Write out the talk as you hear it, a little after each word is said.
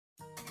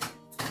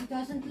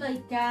doesn't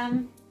like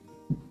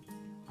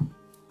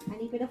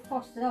any bit of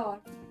fuss at all.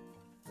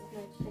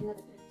 Just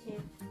another bit of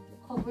tape.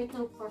 We'll cover it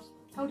now first.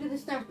 How did it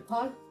start,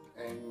 Paul?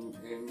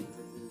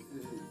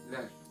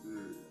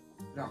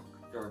 Last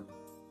lockdown.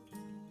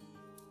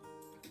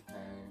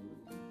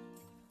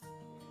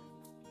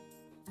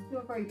 You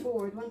were very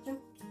bored, weren't you?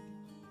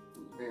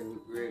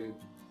 Very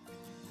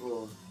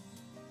bored.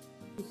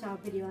 We saw a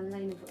video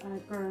online of a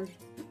girl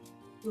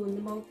doing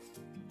the mugs.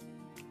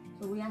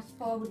 So we asked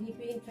Paul would he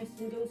be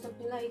interested in doing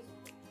something like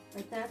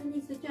that, and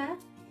he said yeah.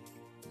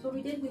 So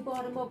we did, we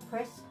bought a mug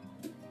press,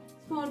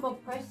 small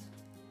mug press,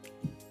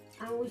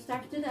 and we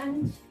started,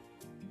 and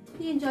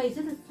he enjoys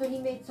it. So he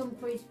made some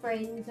for his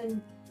friends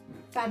and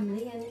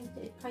family, and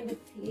it kind of,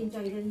 he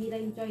enjoyed it, and he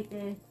enjoyed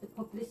the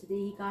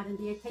publicity he got and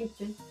the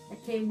attention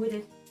that came with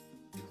it.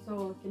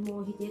 So the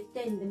more he did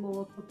then, the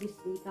more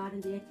publicity he got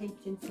and the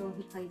attention, so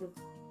he kind of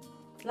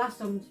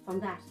blossomed from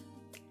that.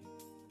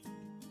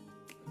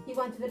 He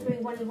wanted to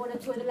bring one or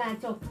two of the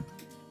lads up,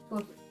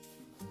 but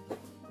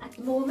at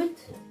the moment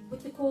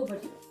with the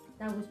COVID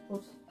that was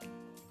put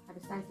at a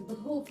standstill. But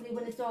hopefully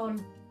when it's all,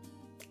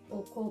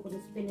 COVID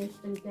is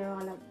finished and they're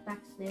all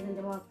vaccinated and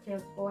they're all clear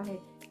to go ahead,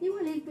 he'll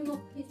bring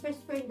up his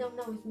best friend down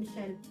now is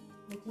Michelle.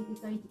 I think he's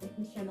dying to get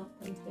Michelle up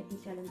and get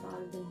Michelle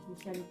involved, and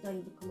Michelle is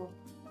dying to come up.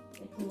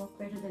 They can work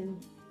better than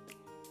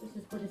just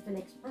as good as the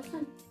next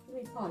person. I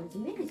mean, Paul is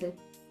amazing.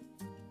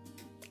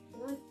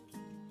 Good.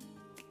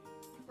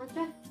 Aren't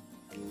you?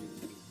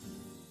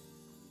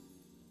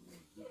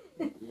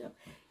 Yeah.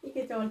 You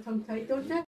get all tongue-tied, don't you?